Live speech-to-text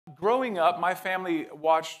Growing up, my family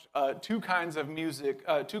watched two kinds of movies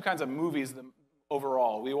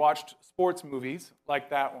overall. We watched sports movies,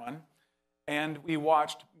 like that one, and we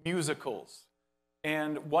watched musicals.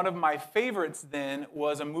 And one of my favorites then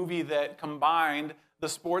was a movie that combined the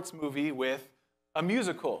sports movie with a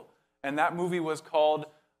musical. And that movie was called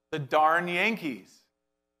The Darn Yankees.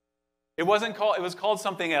 It was called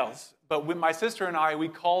something else. But with my sister and I, we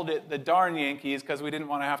called it The Darn Yankees because we didn't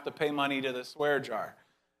want to have to pay money to the swear jar.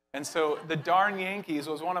 And so The Darn Yankees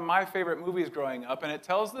was one of my favorite movies growing up, and it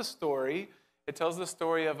tells the story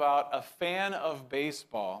about a fan of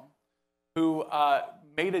baseball who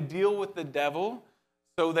made a deal with the devil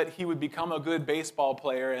so that he would become a good baseball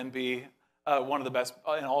player and be one of the best,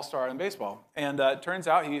 an all-star in baseball. And it turns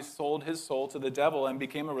out he sold his soul to the devil and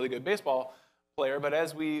became a really good baseball player. But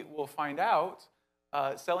as we will find out,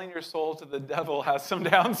 selling your soul to the devil has some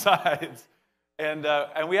downsides. And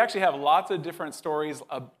we actually have lots of different stories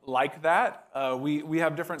like that. We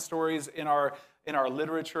have different stories in our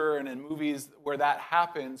literature and in movies where that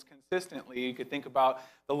happens consistently. You could think about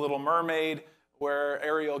The Little Mermaid, where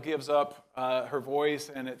Ariel gives up her voice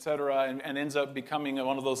and et cetera, and ends up becoming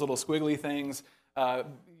one of those little squiggly things.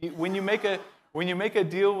 When you make a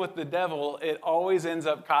deal with the devil, it always ends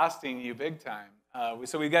up costing you big time.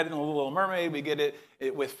 So we get it in The Little Mermaid, we get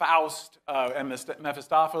it with Faust and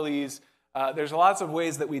Mephistopheles. There's lots of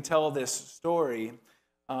ways that we tell this story.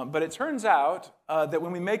 But it turns out that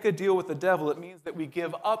when we make a deal with the devil, it means that we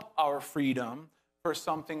give up our freedom for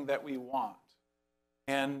something that we want.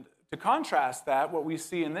 And to contrast that, what we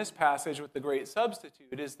see in this passage with the great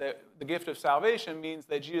substitute is that the gift of salvation means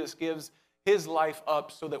that Jesus gives his life up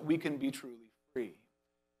so that we can be truly free.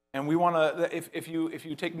 And we want to, if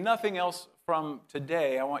you take nothing else from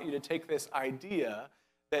today, I want you to take this idea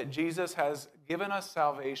that Jesus has given us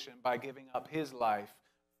salvation by giving up his life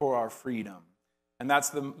for our freedom. And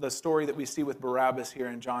that's the story that we see with Barabbas here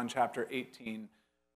in John chapter 18,